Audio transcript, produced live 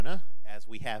as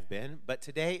we have been, but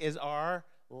today is our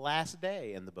last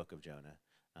day in the book of Jonah.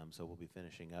 So we'll be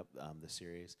finishing up the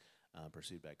series,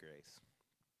 Pursued by Grace.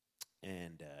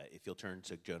 And if you'll turn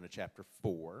to Jonah chapter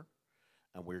 4,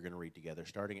 we're going to read together,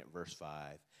 starting at verse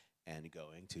 5 and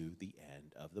going to the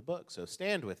end of the book. So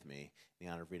stand with me in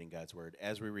the honor of reading God's word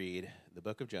as we read the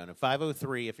book of Jonah.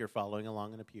 503, if you're following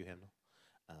along in a pew hymnal,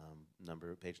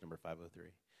 page number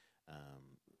 503.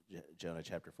 Jonah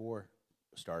chapter 4,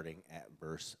 starting at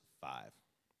verse 5.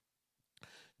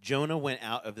 Jonah went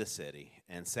out of the city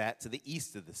and sat to the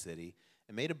east of the city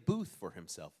and made a booth for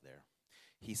himself there.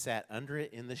 He sat under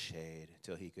it in the shade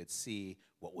till he could see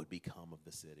what would become of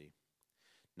the city.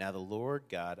 Now the Lord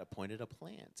God appointed a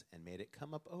plant and made it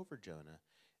come up over Jonah,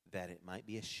 that it might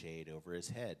be a shade over his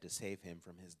head to save him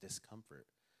from his discomfort.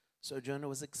 So Jonah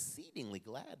was exceedingly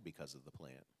glad because of the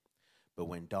plant. But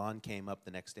when dawn came up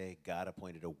the next day, God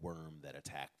appointed a worm that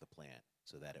attacked the plant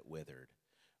so that it withered.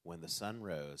 When the sun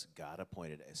rose, God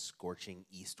appointed a scorching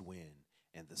east wind,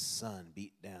 and the sun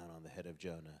beat down on the head of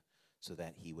Jonah so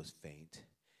that he was faint.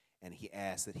 And he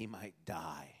asked that he might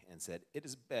die and said, "It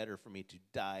is better for me to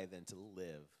die than to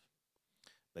live."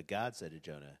 But God said to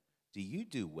Jonah, "Do you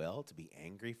do well to be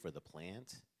angry for the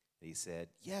plant?" And he said,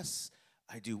 "Yes,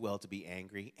 I do well to be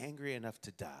angry, angry enough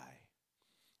to die."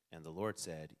 And the Lord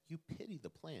said, "You pity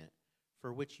the plant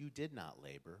for which you did not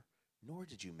labor, nor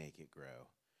did you make it grow,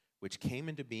 which came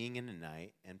into being in a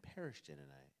night and perished in a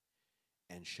night.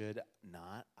 And should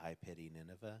not I pity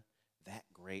Nineveh, that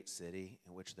great city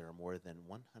in which there are more than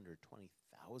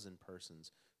 120,000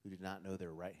 persons who do not know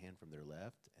their right hand from their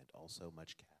left, and also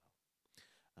much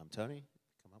cattle?" Tony,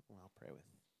 come up and I'll pray with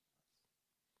you.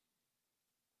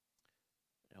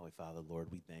 Heavenly Father, Lord,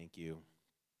 we thank you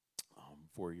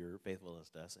for your faithfulness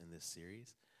to us in this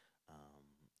series,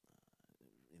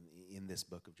 in this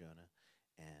book of Jonah,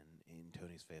 and in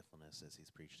Tony's faithfulness as he's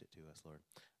preached it to us, Lord.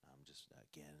 Just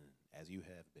again, as you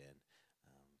have been,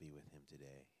 be with him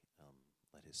today.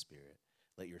 Let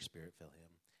your spirit fill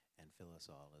him and fill us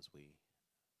all as we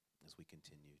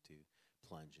continue to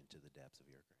plunge into the depths of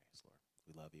your grace, Lord.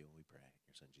 We love you and we pray in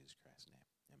your Son Jesus Christ's name.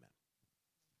 Amen.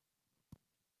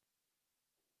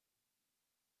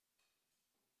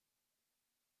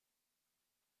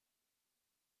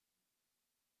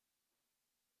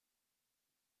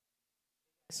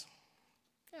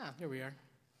 Yeah, here we are.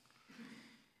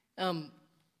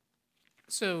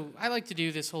 So I like to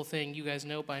do this whole thing, you guys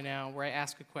know by now, where I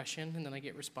ask a question and then I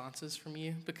get responses from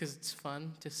you because it's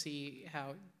fun to see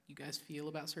how you guys feel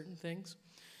about certain things.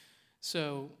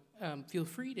 So feel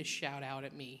free to shout out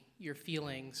at me your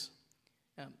feelings.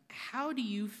 How do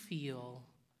you feel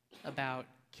about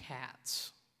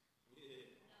cats?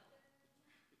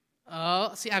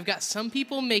 Oh, see, I've got some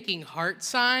people making heart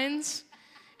signs,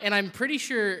 and I'm pretty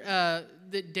sure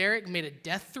that Derek made a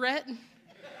death threat.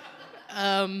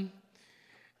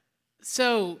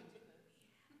 So,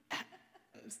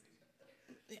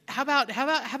 how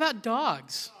about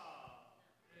dogs?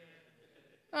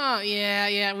 Oh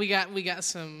yeah, we got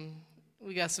some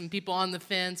people on the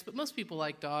fence, but most people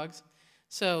like dogs.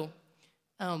 So,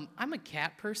 I'm a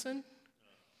cat person.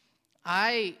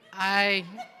 I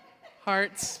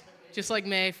hearts just like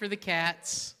May for the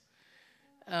cats.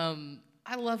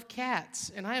 I love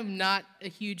cats, and I am not a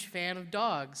huge fan of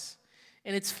dogs.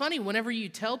 And it's funny, whenever you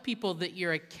tell people that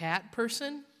you're a cat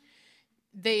person,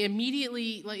 they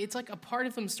immediately, it's like a part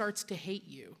of them starts to hate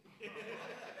you.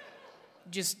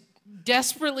 Just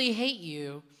desperately hate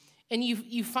you. And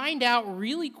you find out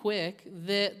really quick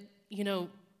that,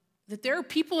 that there are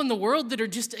people in the world that are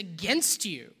just against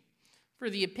you for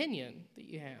the opinion that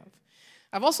you have.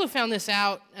 I've also found this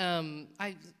out.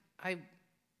 I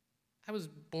was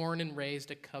born and raised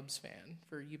a Cubs fan,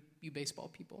 for you baseball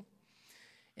people.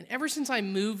 And ever since I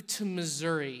moved to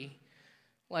Missouri,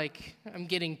 I'm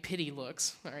getting pity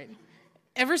looks, all right?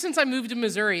 Ever since I moved to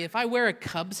Missouri, if I wear a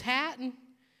Cubs hat,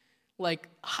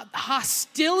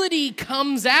 hostility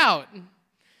comes out.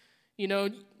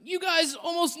 You guys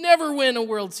almost never win a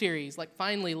World Series,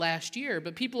 finally last year,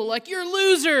 but people are like, "You're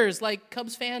losers."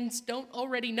 Cubs fans don't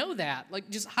already know that.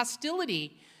 Just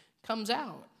hostility comes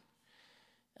out.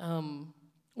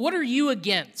 What are you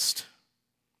against?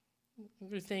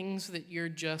 What are things that you're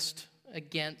just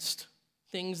against?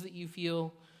 Things that you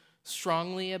feel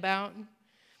strongly about?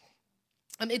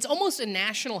 It's almost a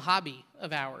national hobby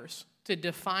of ours to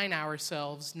define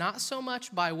ourselves not so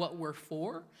much by what we're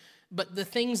for, but the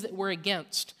things that we're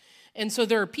against. And so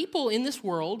there are people in this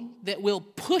world that will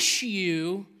push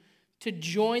you to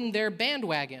join their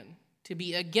bandwagon, to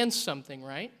be against something,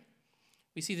 right?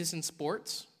 We see this in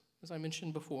sports, as I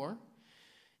mentioned before.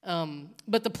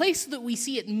 But the place that we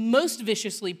see it most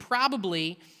viciously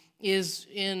probably is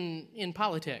in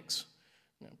politics.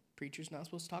 Now, preacher's not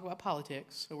supposed to talk about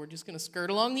politics, so we're just going to skirt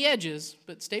along the edges,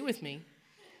 but stay with me.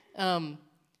 In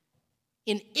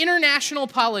international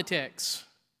politics,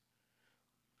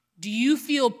 do you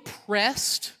feel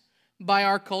pressed by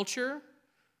our culture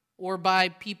or by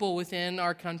people within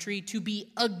our country to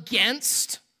be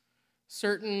against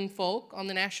certain folk on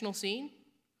the national scene?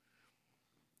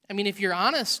 I mean, if you're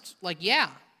honest, yeah.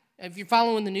 If you're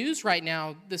following the news right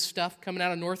now, this stuff coming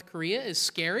out of North Korea is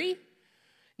scary.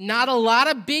 Not a lot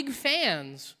of big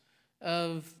fans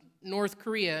of North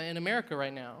Korea in America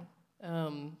right now.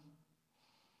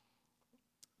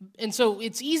 And so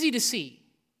it's easy to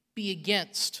be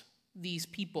against these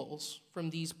peoples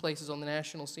from these places on the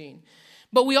national scene.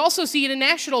 But we also see it in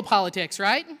national politics,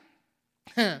 right?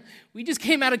 We just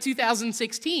came out of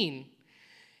 2016,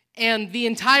 and the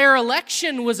entire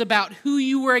election was about who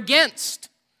you were against.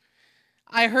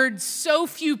 I heard so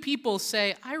few people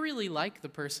say, I really like the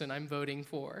person I'm voting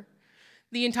for.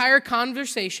 The entire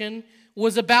conversation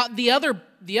was about the other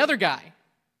guy,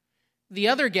 the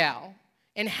other gal,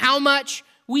 and how much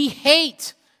we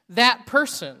hate that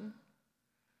person.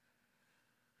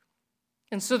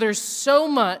 And so there's so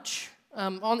much,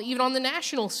 even on the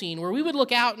national scene, where we would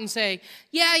look out and say,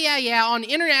 yeah, on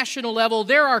international level,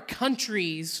 there are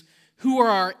countries who are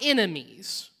our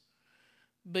enemies.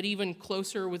 But even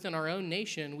closer within our own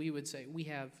nation, we would say we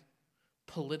have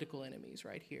political enemies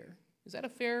right here. Is that a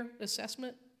fair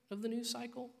assessment of the news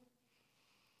cycle?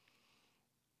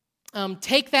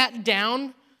 Take that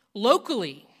down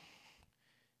locally.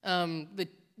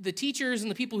 The teachers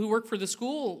and the people who work for the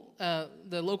school,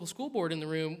 the local school board in the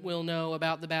room will know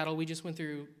about the battle we just went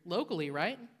through locally,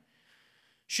 right?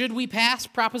 Should we pass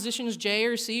Propositions J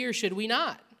or C, or should we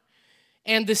not?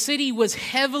 And the city was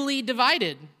heavily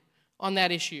divided on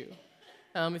that issue.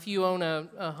 If you own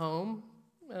a home,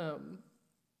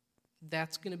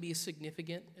 that's going to be a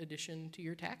significant addition to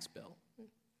your tax bill.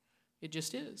 It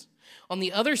just is. On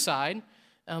the other side,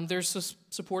 there's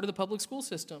support of the public school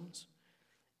systems.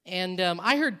 And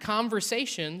I heard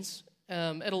conversations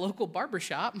at a local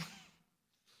barbershop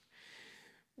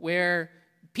where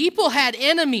people had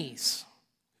enemies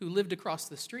who lived across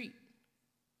the street.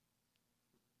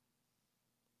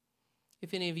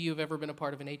 If any of you have ever been a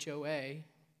part of an HOA,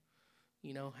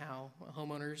 you know how a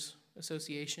homeowners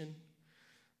association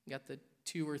got the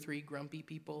 2 or 3 grumpy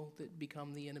people that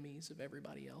become the enemies of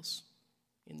everybody else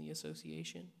in the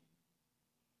association.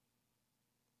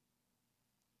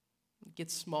 It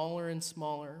gets smaller and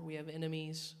smaller. We have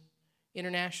enemies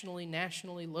internationally,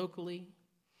 nationally, locally,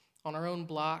 on our own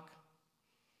block.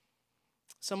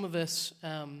 Some of us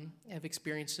have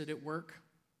experienced it at work.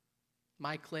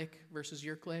 My clique versus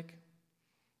your clique.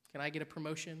 Can I get a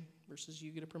promotion versus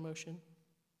you get a promotion?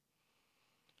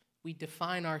 We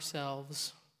define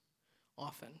ourselves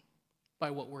often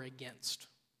by what we're against,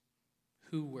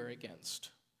 who we're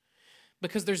against.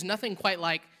 Because there's nothing quite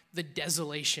like the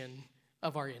desolation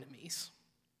of our enemies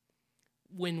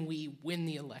when we win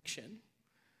the election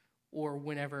or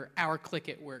whenever our clique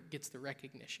at work gets the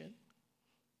recognition.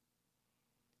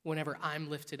 Whenever I'm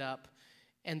lifted up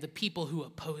and the people who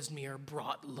opposed me are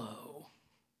brought low.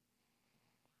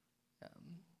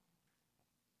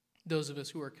 Those of us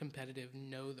who are competitive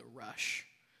know the rush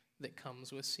that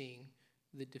comes with seeing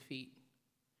the defeat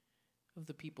of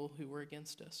the people who were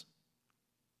against us.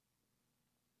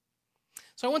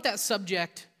 So I want that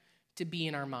subject to be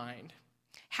in our mind.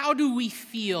 How do we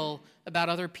feel about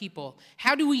other people?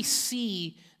 How do we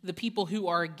see the people who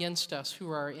are against us, who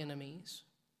are our enemies?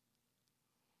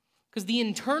 Because the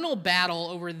internal battle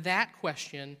over that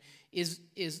question is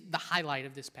the highlight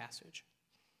of this passage.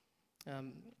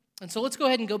 And so let's go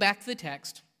ahead and go back to the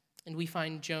text, and we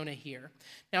find Jonah here.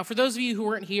 Now, for those of you who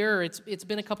weren't here, or it's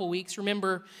been a couple weeks,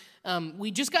 remember,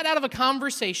 we just got out of a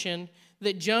conversation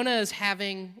that Jonah is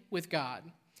having with God.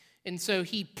 And so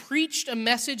he preached a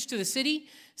message to the city,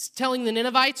 telling the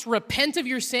Ninevites, repent of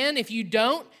your sin. If you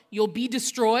don't, you'll be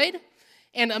destroyed.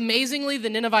 And amazingly, the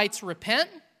Ninevites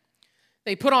repent.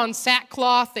 They put on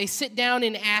sackcloth. They sit down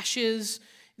in ashes.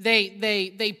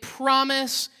 They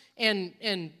promise,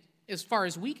 and as far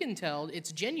as we can tell,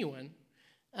 it's genuine,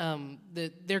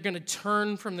 that they're going to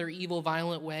turn from their evil,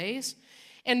 violent ways.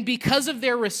 And because of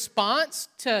their response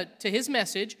to his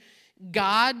message,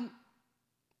 God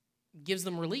gives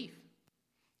them relief.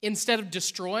 Instead of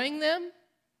destroying them,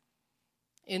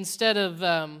 instead of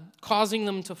causing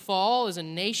them to fall as a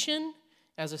nation,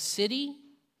 as a city,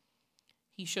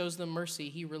 he shows them mercy.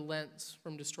 He relents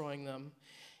from destroying them.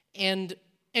 And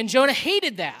Jonah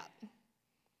hated that.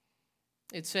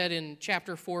 It said in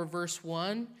chapter 4, verse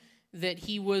 1, that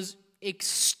he was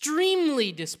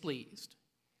extremely displeased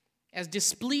as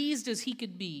displeased as he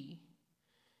could be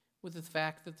with the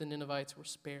fact that the Ninevites were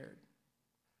spared.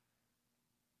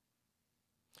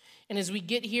 And as we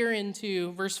get here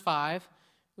into verse 5,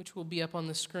 which will be up on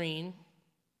the screen,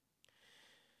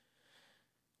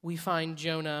 we find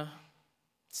Jonah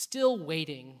still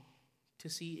waiting to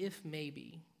see if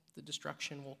maybe the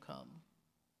destruction will come.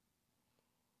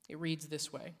 It reads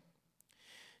this way: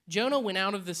 Jonah went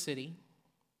out of the city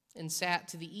and sat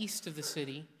to the east of the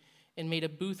city and made a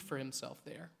booth for himself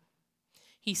there.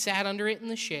 He sat under it in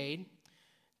the shade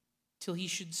till he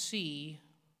should see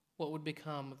what would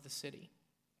become of the city.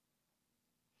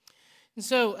 And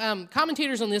so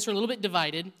commentators on this are a little bit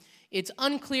divided. It's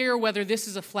unclear whether this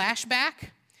is a flashback,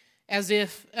 as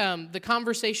if the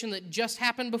conversation that just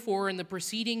happened before in the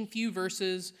preceding few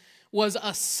verses was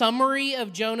a summary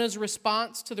of Jonah's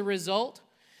response to the result,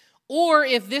 or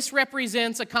if this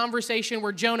represents a conversation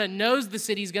where Jonah knows the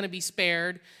city's going to be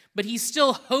spared, but he's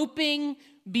still hoping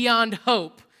beyond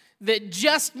hope that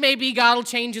just maybe God will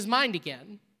change his mind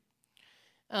again.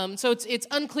 So it's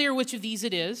unclear which of these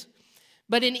it is.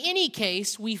 But in any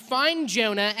case, we find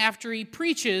Jonah, after he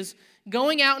preaches,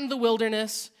 going out in the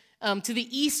wilderness to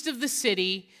the east of the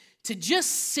city to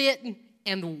just sit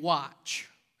and watch.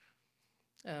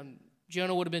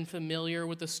 Jonah would have been familiar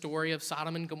with the story of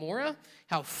Sodom and Gomorrah,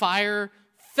 how fire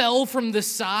fell from the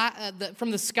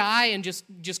sky and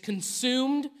just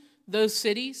consumed those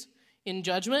cities in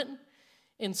judgment.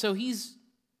 And so he's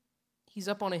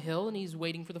up on a hill and he's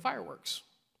waiting for the fireworks.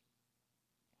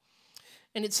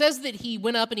 And it says that he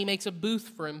went up and he makes a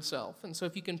booth for himself. And so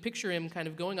if you can picture him kind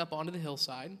of going up onto the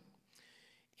hillside,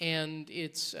 and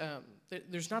it's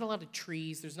there's not a lot of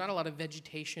trees, there's not a lot of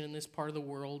vegetation in this part of the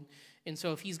world. And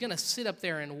so if he's going to sit up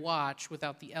there and watch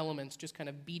without the elements just kind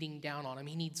of beating down on him,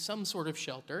 he needs some sort of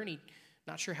shelter, and he's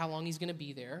not sure how long he's going to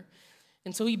be there.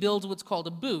 And so he builds what's called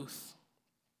a booth.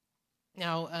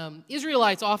 Now,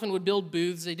 Israelites often would build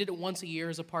booths. They did it once a year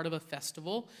as a part of a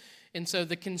festival. And so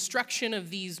the construction of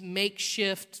these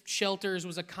makeshift shelters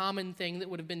was a common thing that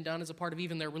would have been done as a part of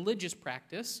even their religious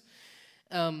practice.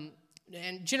 And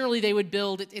generally they would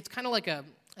build, it's kind of like a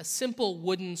simple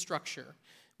wooden structure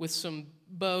with some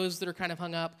bows that are kind of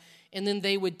hung up, and then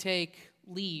they would take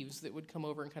leaves that would come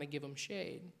over and kind of give them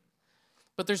shade.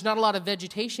 But there's not a lot of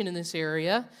vegetation in this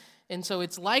area, and so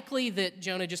it's likely that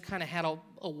Jonah just kind of had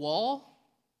a wall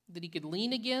that he could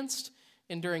lean against,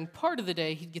 and during part of the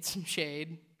day he'd get some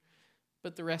shade,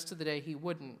 but the rest of the day he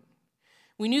wouldn't.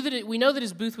 We know that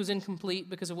his booth was incomplete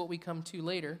because of what we come to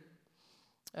later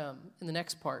in the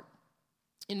next part.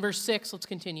 In verse 6, let's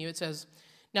continue. It says,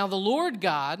 "Now the Lord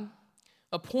God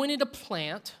appointed a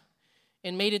plant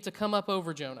and made it to come up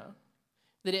over Jonah,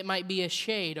 that it might be a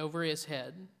shade over his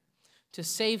head, to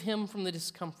save him from the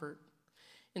discomfort.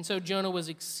 And so Jonah was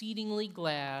exceedingly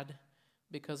glad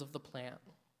because of the plant."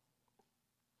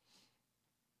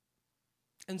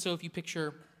 And so if you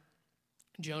picture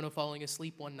Jonah falling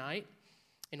asleep one night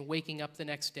and waking up the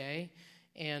next day,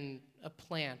 and a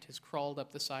plant has crawled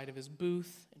up the side of his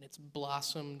booth, and it's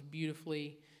blossomed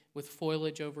beautifully with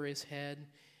foliage over his head,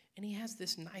 and he has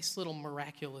this nice little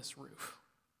miraculous roof.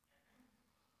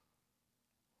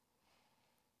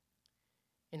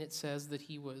 And it says that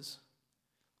he was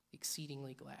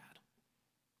exceedingly glad.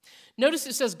 Notice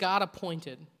it says God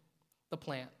appointed the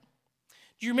plant.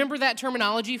 Do you remember that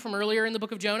terminology from earlier in the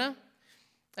book of Jonah?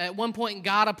 At one point,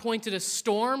 God appointed a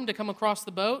storm to come across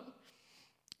the boat.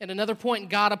 At another point,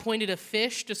 God appointed a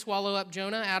fish to swallow up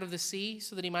Jonah out of the sea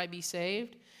so that he might be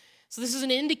saved. So this is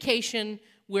an indication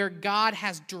where God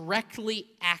has directly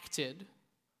acted,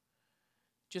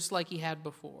 just like he had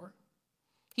before.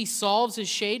 He solves his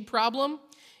shade problem.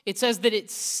 It says that it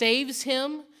saves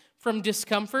him from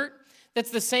discomfort.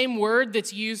 That's the same word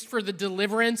that's used for the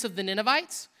deliverance of the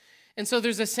Ninevites. And so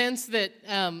there's a sense that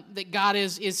that God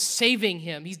is saving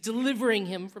him. He's delivering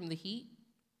him from the heat.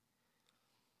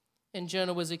 And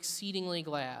Jonah was exceedingly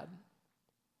glad.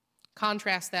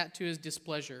 Contrast that to his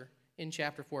displeasure in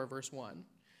chapter 4, verse 1.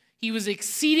 He was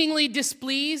exceedingly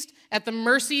displeased at the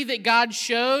mercy that God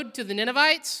showed to the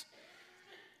Ninevites,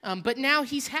 but now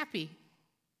he's happy.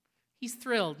 He's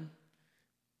thrilled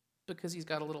because he's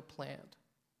got a little plant.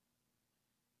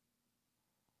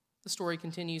 The story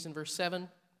continues in verse 7.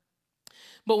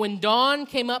 "But when dawn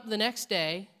came up the next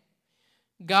day,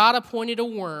 God appointed a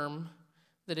worm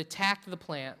that attacked the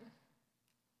plant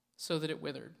so that it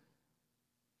withered."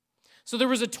 So there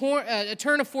was a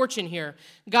turn of fortune here.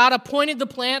 God appointed the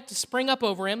plant to spring up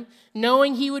over him,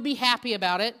 knowing he would be happy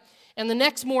about it. And the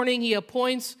next morning, he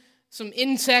appoints some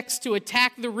insects to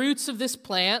attack the roots of this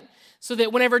plant so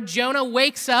that whenever Jonah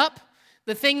wakes up,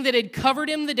 the thing that had covered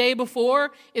him the day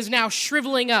before is now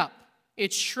shriveling up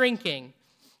it's shrinking.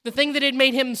 The thing that had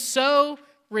made him so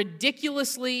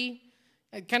ridiculously,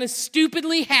 kind of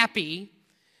stupidly happy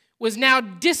was now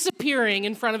disappearing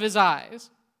in front of his eyes.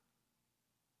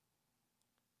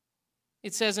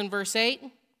 It says in verse 8,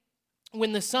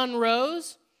 when the sun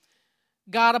rose,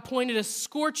 God appointed a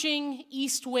scorching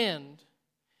east wind,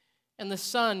 and the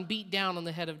sun beat down on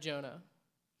the head of Jonah,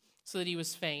 so that he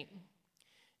was faint.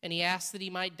 And he asked that he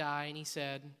might die, and he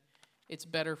said, it's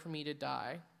better for me to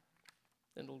die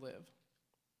than to live.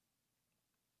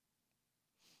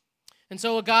 And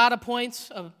so God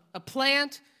appoints a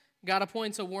plant, God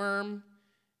appoints a worm,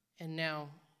 and now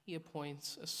he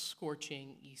appoints a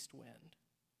scorching east wind.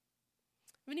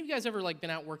 Have any of you guys ever been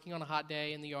out working on a hot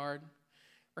day in the yard,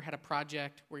 or had a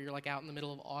project where you're out in the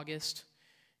middle of August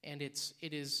and it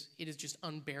is just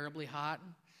unbearably hot,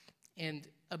 and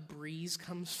a breeze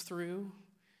comes through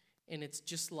and it's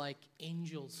just like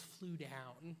angels flew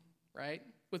down, right?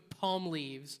 With palm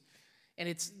leaves, and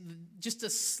it's just a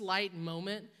slight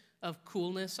moment of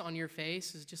coolness on your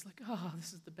face is just oh,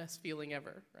 this is the best feeling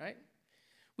ever, right?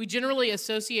 We generally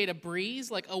associate a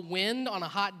breeze, like a wind on a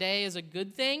hot day, as a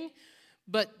good thing,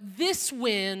 but this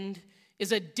wind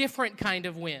is a different kind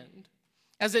of wind.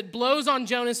 As it blows on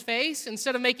Jonah's face,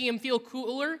 instead of making him feel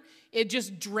cooler, it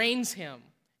just drains him.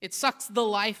 It sucks the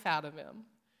life out of him.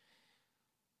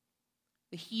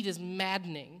 The heat is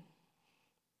maddening.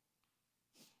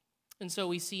 And so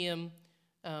we see him,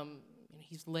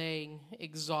 he's laying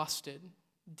exhausted,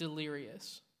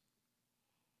 delirious.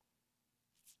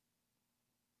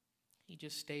 He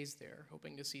just stays there,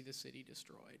 hoping to see the city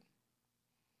destroyed.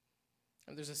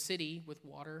 And there's a city with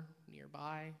water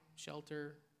nearby,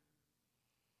 shelter.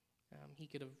 He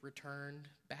could have returned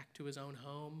back to his own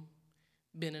home,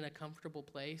 been in a comfortable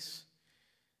place.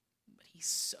 But he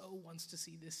so wants to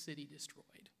see this city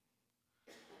destroyed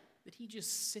that he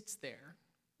just sits there,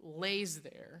 lays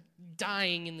there,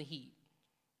 dying in the heat,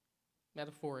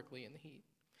 metaphorically in the heat,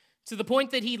 to the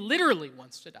point that he literally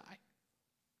wants to die.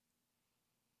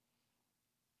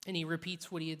 And he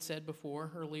repeats what he had said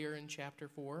before, earlier in chapter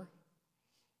 4.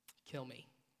 Kill me.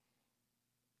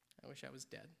 I wish I was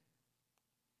dead.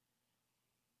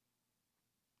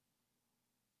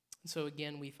 And so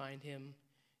again, we find him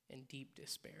in deep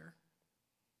despair.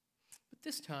 But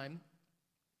this time,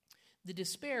 the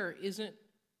despair isn't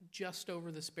just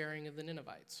over the sparing of the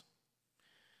Ninevites.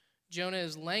 Jonah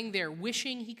is laying there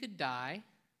wishing he could die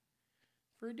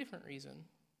for a different reason.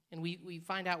 And we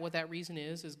find out what that reason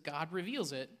is as God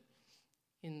reveals it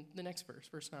in the next verse,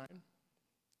 verse 9. It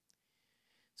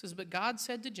says, but God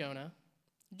said to Jonah,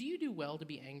 do you do well to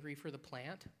be angry for the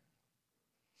plant?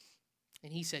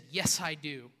 And he said, yes, I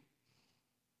do.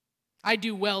 I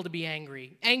do well to be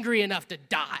angry enough to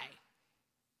die.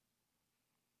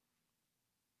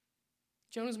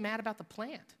 Jonah's mad about the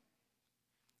plant.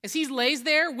 As he lays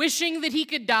there wishing that he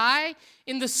could die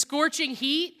in the scorching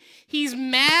heat, he's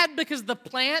mad because the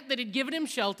plant that had given him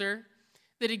shelter,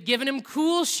 that had given him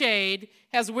cool shade,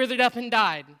 has withered up and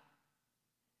died.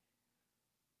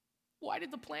 Why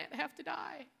did the plant have to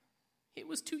die? It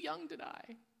was too young to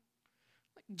die.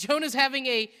 Jonah's having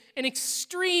an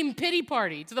extreme pity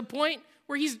party to the point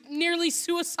where he's nearly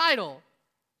suicidal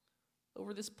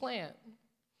over this plant.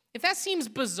 If that seems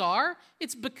bizarre,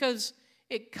 it's because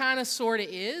it kind of sort of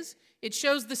is. It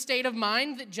shows the state of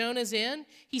mind that Jonah's in.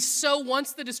 He so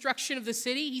wants the destruction of the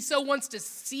city. He so wants to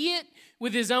see it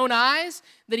with his own eyes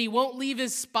that he won't leave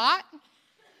his spot.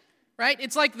 Right?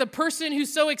 It's like the person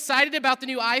who's so excited about the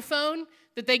new iPhone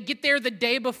that they get there the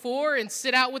day before and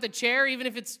sit out with a chair, even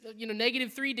if it's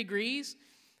 -3 degrees,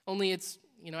 only it's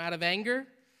out of anger.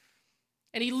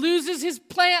 And he loses his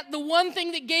plant. The one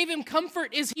thing that gave him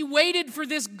comfort is he waited for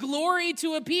this glory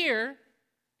to appear,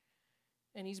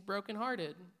 and he's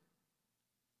brokenhearted.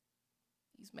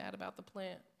 He's mad about the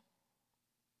plant.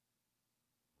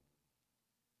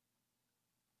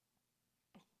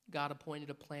 God appointed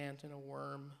a plant and a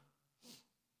worm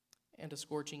and a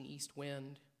scorching east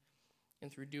wind.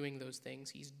 And through doing those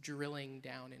things, he's drilling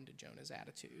down into Jonah's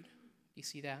attitude. You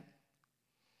see that?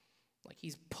 Like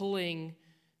he's pulling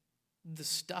the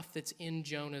stuff that's in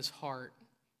Jonah's heart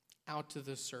out to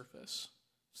the surface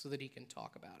so that he can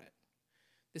talk about it.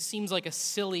 This seems like a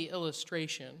silly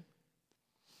illustration,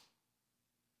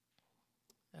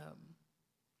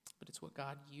 but it's what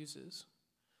God uses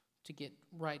to get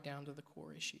right down to the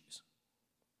core issues.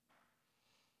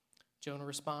 Jonah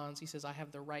responds. He says, I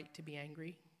have the right to be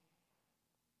angry.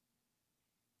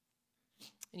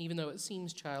 And even though it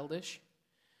seems childish,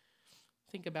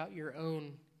 think about your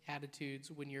own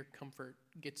attitudes when your comfort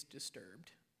gets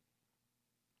disturbed.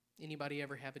 Anybody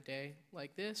ever have a day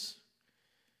like this?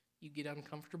 You get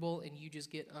uncomfortable and you just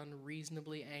get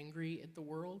unreasonably angry at the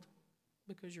world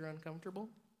because you're uncomfortable.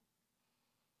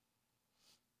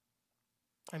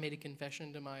 I made a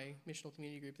confession to my missional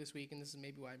community group this week, and this is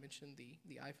maybe why I mentioned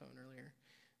the iPhone earlier.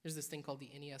 There's this thing called the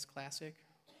NES Classic,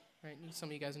 right? Some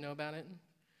of you guys know about it.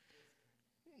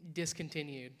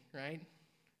 Discontinued, right?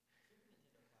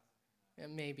 Yeah,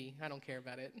 maybe. I don't care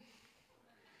about it.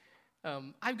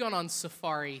 I've gone on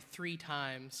Safari 3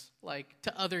 times, like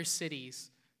to other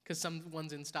cities, because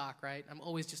someone's in stock, right? I'm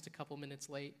always just a couple minutes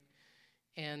late.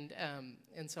 And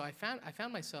so I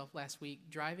found myself last week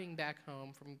driving back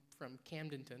home from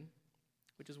Camdenton,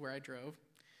 which is where I drove,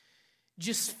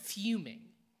 just fuming.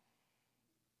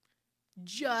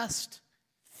 Just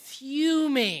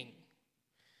fuming.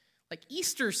 Like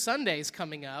Easter Sunday's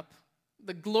coming up,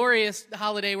 the glorious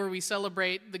holiday where we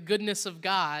celebrate the goodness of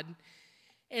God,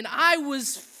 and I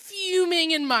was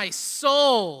fuming in my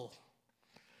soul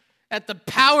at the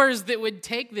powers that would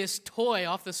take this toy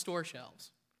off the store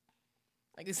shelves.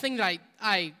 Like this thing that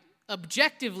I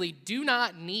objectively do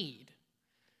not need.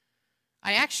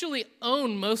 I actually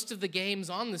own most of the games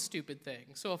on the stupid thing.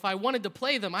 So if I wanted to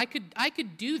play them, I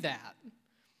could do that.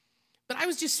 But I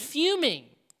was just fuming.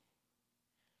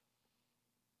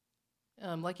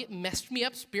 Like it messed me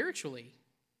up spiritually.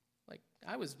 Like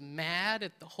I was mad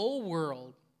at the whole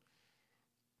world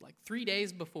like 3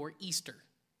 days before Easter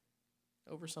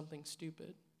over something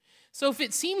stupid. So if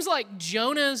it seems like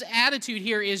Jonah's attitude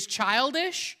here is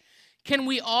childish, can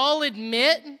we all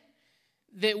admit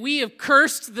that we have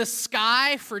cursed the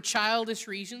sky for childish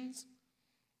reasons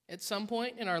at some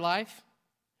point in our life?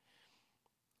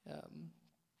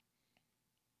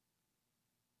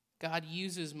 God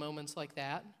uses moments like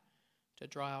that to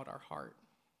draw out our heart.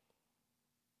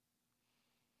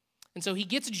 And so he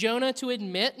gets Jonah to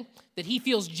admit that he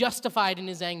feels justified in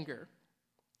his anger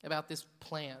about this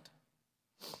plant.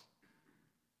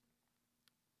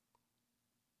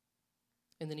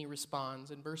 And then he responds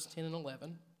in verse 10 and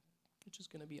 11, which is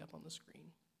going to be up on the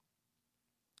screen.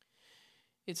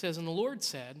 It says, "And the Lord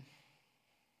said,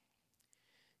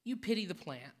 'You pity the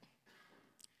plant,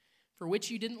 for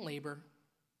which you didn't labor,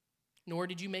 nor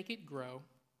did you make it grow,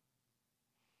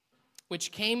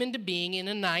 which came into being in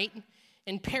a night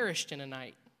and perished in a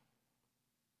night.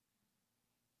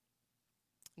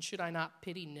 And should I not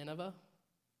pity Nineveh,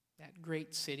 that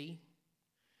great city,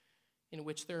 in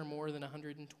which there are more than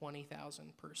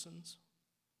 120,000 persons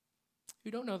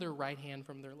who don't know their right hand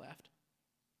from their left,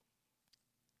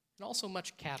 and also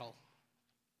much cattle?'"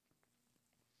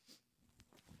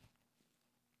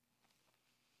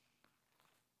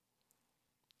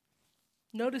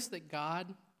 Notice that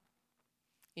God,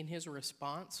 in his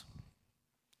response,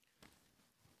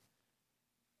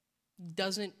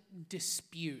 doesn't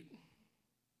dispute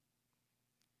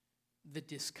the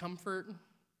discomfort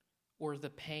or the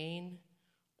pain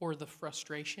or the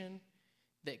frustration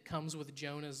that comes with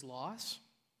Jonah's loss,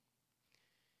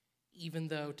 even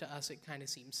though to us it kind of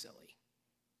seems silly,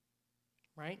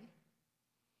 right?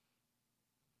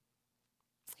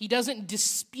 He doesn't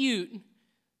dispute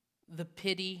the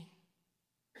pity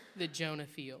that Jonah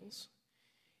feels.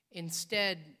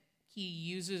 Instead, he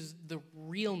uses the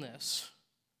realness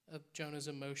of Jonah's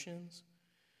emotions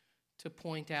to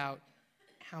point out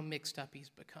how mixed up he's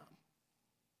become.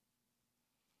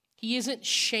 He isn't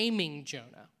shaming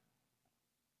Jonah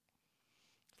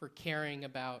for caring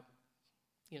about,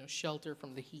 shelter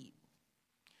from the heat.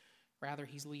 Rather,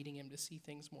 he's leading him to see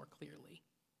things more clearly.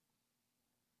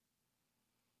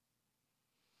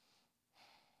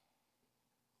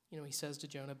 He says to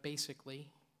Jonah,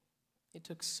 basically, it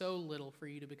took so little for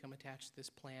you to become attached to this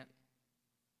plant.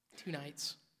 2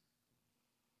 nights.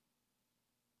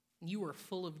 You were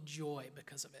full of joy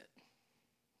because of it,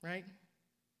 right?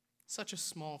 Such a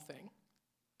small thing.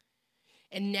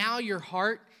 And now your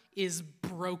heart is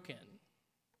broken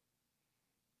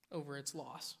over its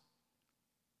loss.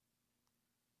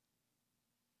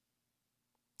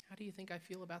 How do you think I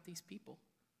feel about these people?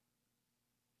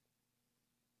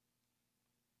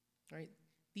 Right?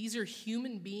 These are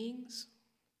human beings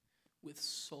with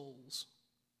souls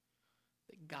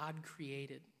that God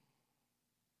created,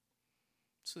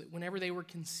 so that whenever they were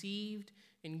conceived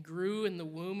and grew in the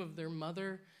womb of their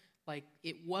mother, like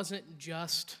it wasn't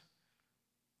just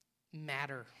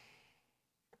matter.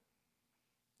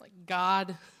 Like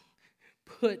God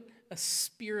put a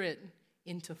spirit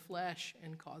into flesh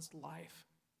and caused life.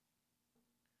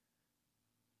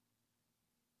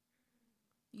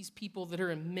 These people that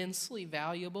are immensely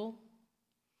valuable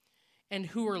and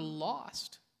who are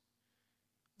lost,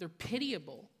 they're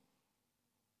pitiable.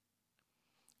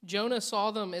 Jonah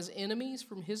saw them as enemies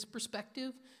from his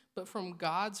perspective, but from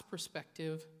God's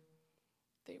perspective,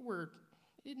 They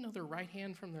didn't know their right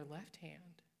hand from their left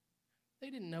hand. They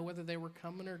didn't know whether they were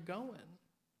coming or going.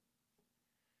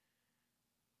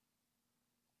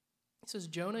 He says,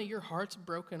 Jonah, your heart's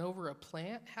broken over a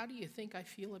plant. How do you think I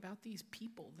feel about these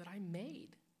people that I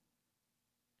made?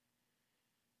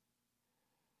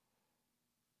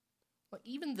 Well,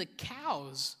 even the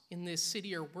cows in this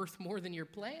city are worth more than your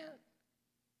plant.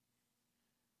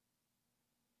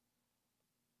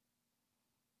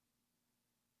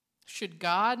 Should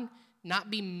God not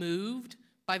be moved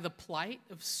by the plight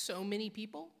of so many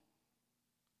people?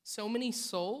 So many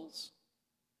souls?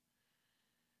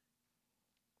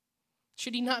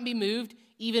 Should he not be moved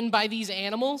even by these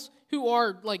animals who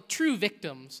are like true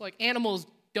victims? Like animals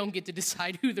don't get to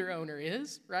decide who their owner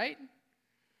is, right?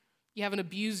 You have an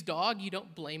abused dog, you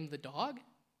don't blame the dog.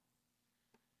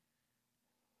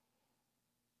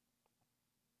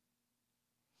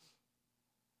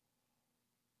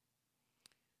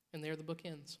 And there the book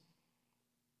ends.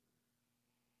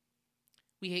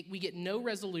 We get no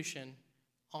resolution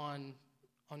on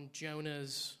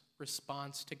Jonah's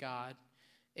response to God,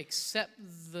 except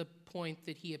the point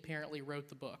that he apparently wrote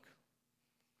the book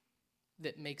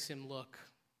that makes him look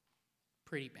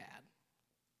pretty bad.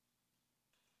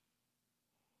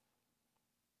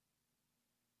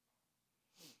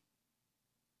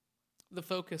 The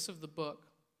focus of the book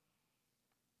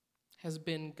has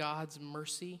been God's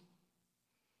mercy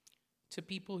to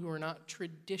people who are not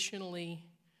traditionally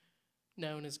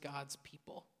known as God's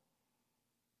people,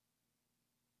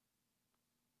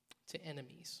 to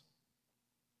enemies.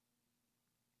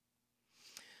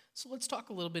 So let's talk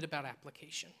a little bit about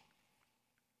application.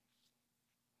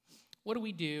 What do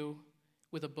we do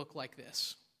with a book like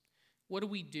this? What do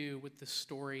we do with the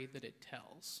story that it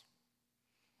tells?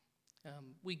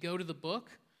 We go to the book,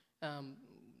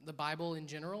 the Bible in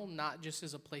general, not just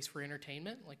as a place for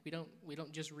entertainment. Like we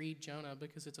don't just read Jonah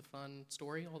because it's a fun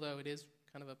story, although it is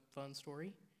kind of a fun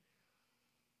story.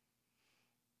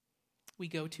 We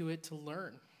go to it to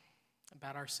learn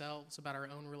about ourselves, about our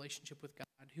own relationship with God,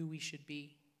 who we should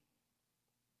be.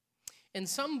 And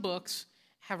some books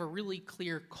have a really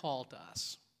clear call to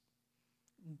us.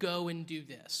 Go and do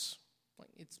this. Like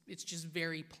it's just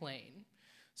very plain.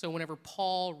 So whenever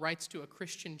Paul writes to a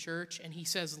Christian church and he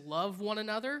says, love one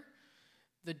another,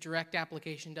 the direct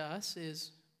application to us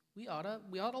is we ought to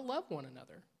love one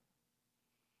another.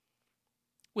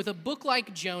 With a book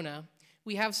like Jonah,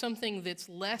 we have something that's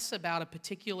less about a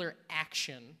particular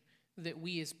action that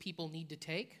we as people need to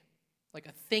take, like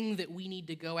a thing that we need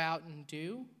to go out and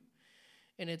do,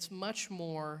 and it's much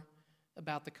more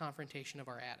about the confrontation of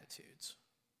our attitudes.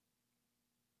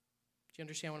 Do you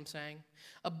understand what I'm saying?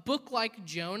 A book like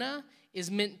Jonah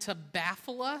is meant to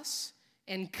baffle us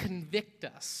and convict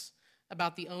us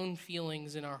about the own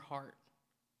feelings in our heart.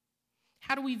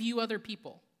 How do we view other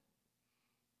people?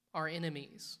 Our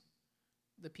enemies,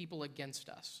 the people against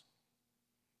us.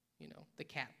 You know, the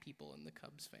cat people and the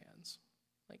Cubs fans.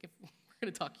 Like, if we're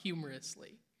going to talk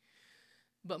humorously.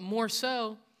 But more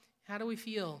so, how do we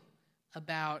feel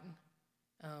about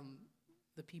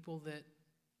the people that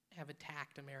have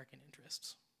attacked American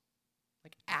interests?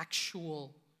 Like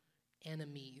actual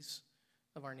enemies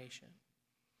of our nation.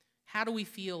 How do we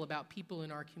feel about people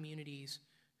in our communities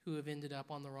who have ended up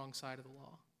on the wrong side of the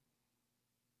law?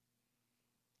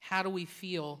 How do we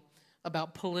feel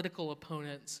about political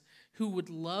opponents who would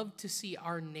love to see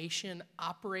our nation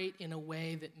operate in a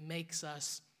way that makes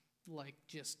us like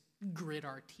just grit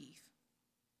our teeth?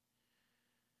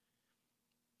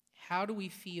 How do we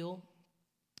feel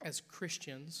as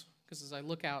Christians? Because as I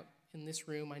look out in this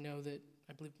room, I know that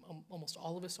I believe almost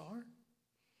all of us are.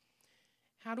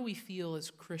 How do we feel as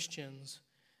Christians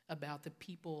about the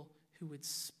people who would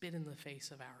spit in the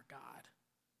face of our God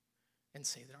and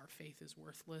say that our faith is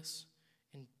worthless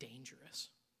and dangerous?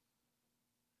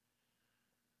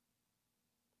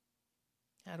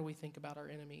 How do we think about our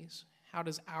enemies? How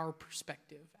does our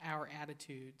perspective, our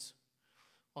attitudes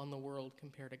on the world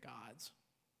compare to God's?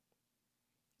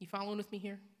 You following with me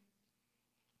here?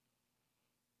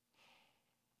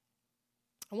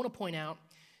 I want to point out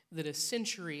that a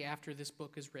century after this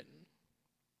book is written,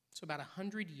 so about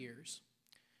 100 years,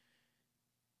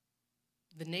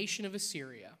 the nation of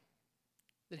Assyria,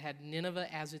 that had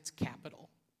Nineveh as its capital,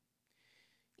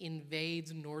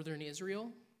 invades northern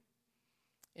Israel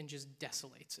and just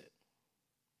desolates it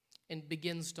and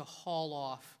begins to haul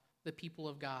off the people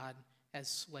of God as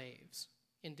slaves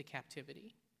into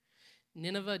captivity.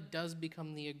 Nineveh does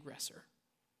become the aggressor.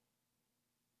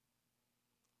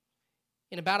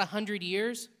 In about 100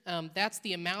 years, that's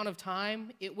the amount of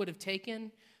time it would have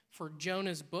taken for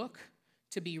Jonah's book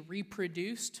to be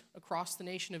reproduced across the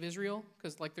nation of Israel,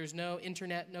 because there's no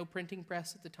internet, no printing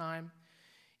press at the time.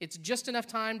 It's just enough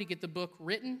time to get the book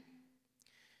written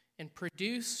and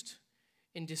produced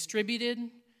and distributed,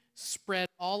 spread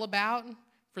all about,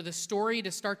 for the story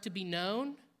to start to be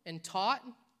known and taught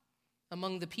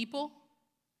among the people.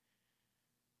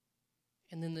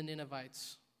 And then the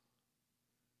Ninevites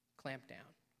clamped down.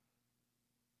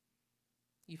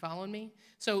 You following me?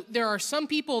 So there are some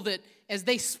people that, as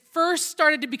they first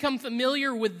started to become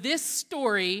familiar with this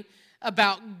story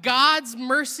about God's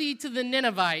mercy to the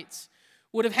Ninevites,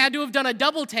 would have had to have done a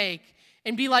double take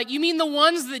and be like, you mean the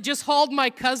ones that just hauled my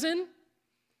cousin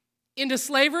into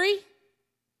slavery?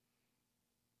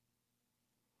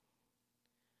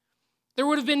 There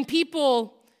would have been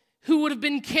people who would have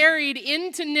been carried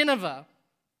into Nineveh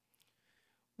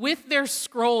with their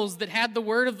scrolls that had the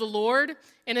word of the Lord,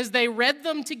 and as they read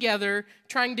them together,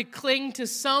 trying to cling to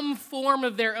some form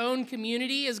of their own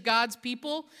community as God's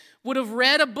people, would have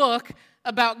read a book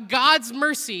about God's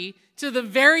mercy to the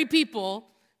very people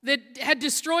that had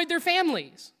destroyed their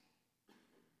families.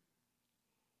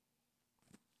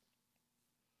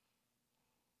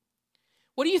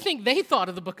 What do you think they thought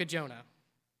of the book of Jonah?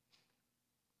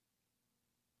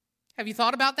 Have you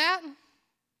thought about that?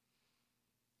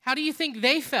 How do you think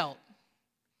they felt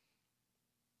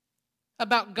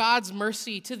about God's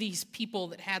mercy to these people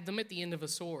that had them at the end of a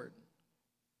sword?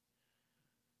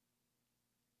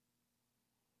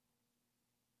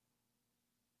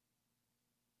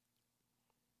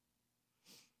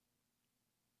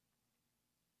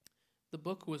 The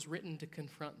book was written to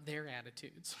confront their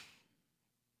attitudes.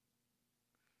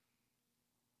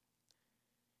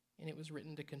 And it was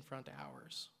written to confront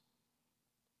ours.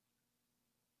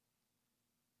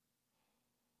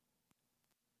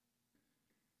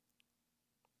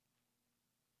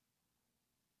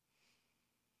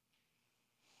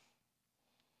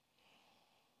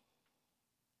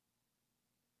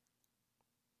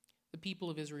 The people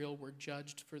of Israel were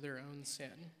judged for their own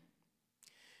sin,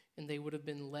 and they would have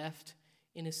been left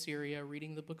in Assyria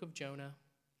reading the book of Jonah,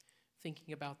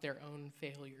 thinking about their own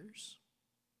failures,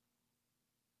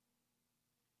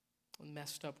 the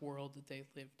messed up world that they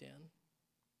lived in.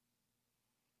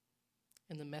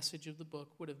 And the message of the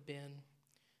book would have been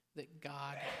that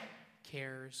God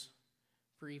cares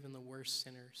for even the worst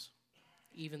sinners,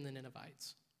 even the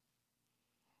Ninevites.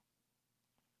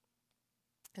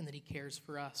 And that he cares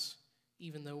for us,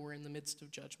 even though we're in the midst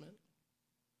of judgment.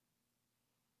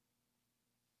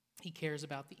 He cares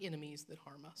about the enemies that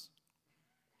harm us.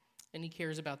 And he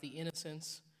cares about the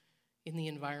innocents in the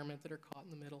environment that are caught in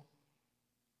the middle.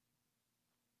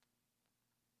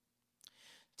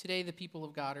 Today, the people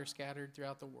of God are scattered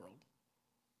throughout the world.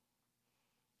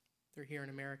 They're here in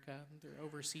America. They're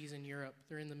overseas in Europe.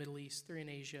 They're in the Middle East. They're in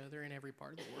Asia. They're in every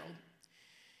part of the world.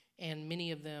 And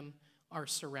many of them are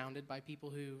surrounded by people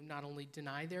who not only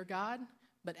deny their God,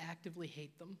 but actively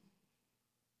hate them.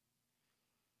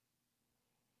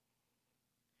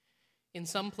 In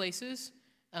some places,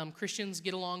 Christians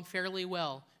get along fairly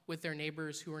well with their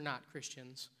neighbors who are not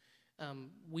Christians.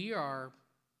 We are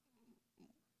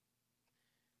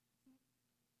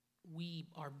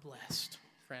blessed,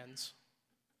 friends,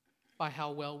 by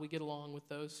how well we get along with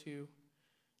those who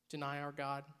deny our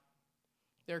God.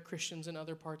 There are Christians in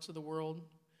other parts of the world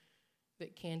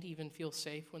that can't even feel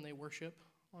safe when they worship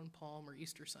on Palm or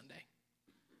Easter Sunday.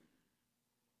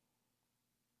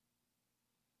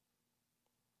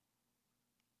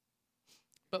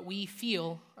 But we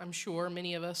feel, I'm sure,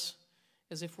 many of us,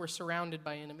 as if we're surrounded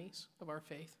by enemies of our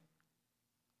faith.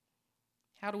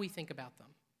 How do we think about them?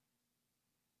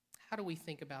 How do we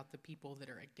think about the people that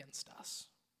are against us?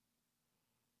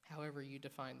 However you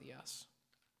define the us.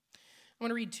 I'm going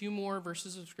to read two more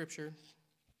verses of Scripture,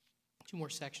 two more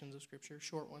sections of Scripture,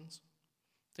 short ones,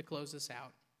 to close this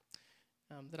out,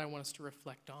 that I want us to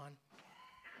reflect on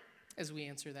as we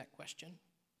answer that question.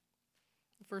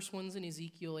 The first one's in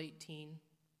Ezekiel 18,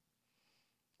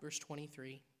 verse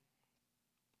 23.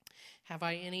 Have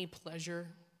I any pleasure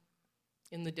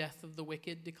in the death of the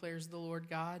wicked, declares the Lord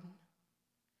God,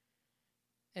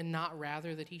 and not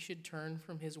rather that he should turn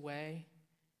from his way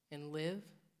and live?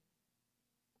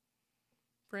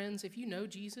 Friends, if you know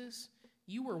Jesus,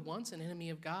 you were once an enemy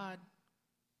of God.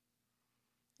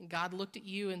 And God looked at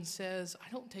you and says, I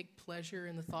don't take pleasure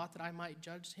in the thought that I might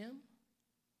judge him,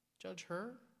 judge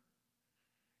her.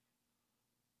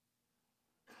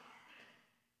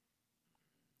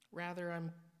 Rather, I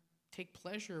take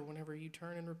pleasure whenever you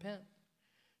turn and repent.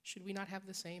 Should we not have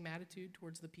the same attitude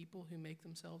towards the people who make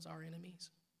themselves our enemies?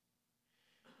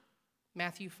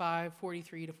 Matthew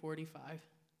 5:43-45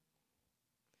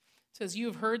 says, You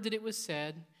have heard that it was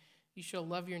said, You shall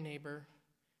love your neighbor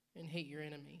and hate your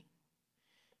enemy.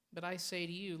 But I say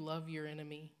to you, love your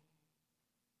enemy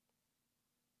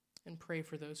and pray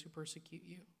for those who persecute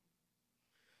you,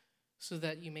 so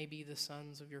that you may be the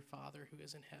sons of your Father who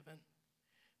is in heaven.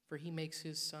 For he makes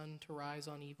his sun to rise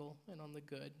on evil and on the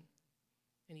good,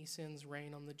 and he sends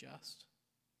rain on the just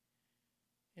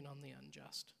and on the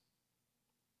unjust.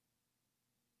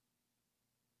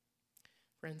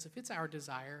 Friends, if it's our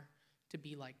desire to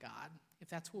be like God, if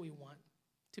that's what we want,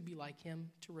 to be like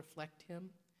him, to reflect him,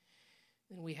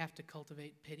 then we have to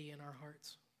cultivate pity in our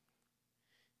hearts.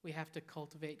 We have to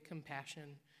cultivate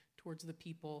compassion towards the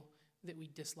people that we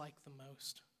dislike the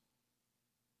most.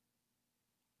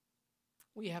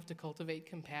 We have to cultivate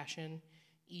compassion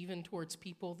even towards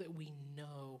people that we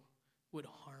know would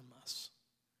harm us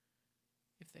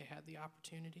if they had the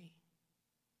opportunity.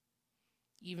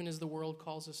 Even as the world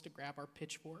calls us to grab our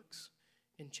pitchforks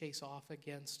and chase off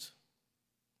against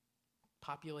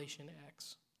population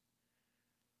X,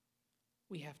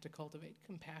 we have to cultivate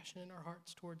compassion in our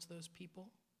hearts towards those people,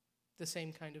 the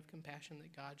same kind of compassion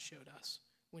that God showed us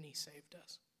when he saved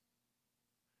us.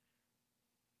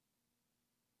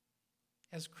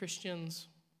 As Christians,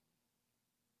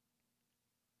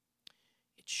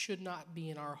 it should not be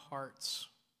in our hearts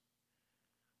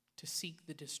to seek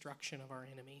the destruction of our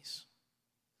enemies.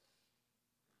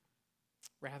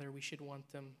 Rather, we should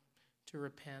want them to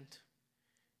repent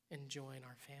and join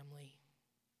our family,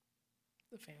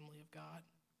 the family of God.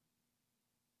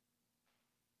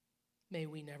 May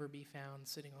we never be found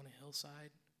sitting on a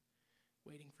hillside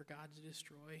waiting for God to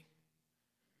destroy.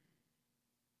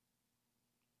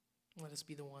 Let us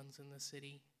be the ones in the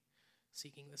city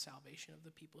seeking the salvation of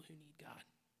the people who need God.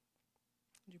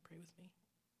 Would you pray with me?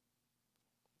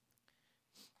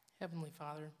 Heavenly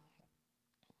Father,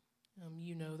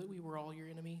 you know that we were all your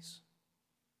enemies.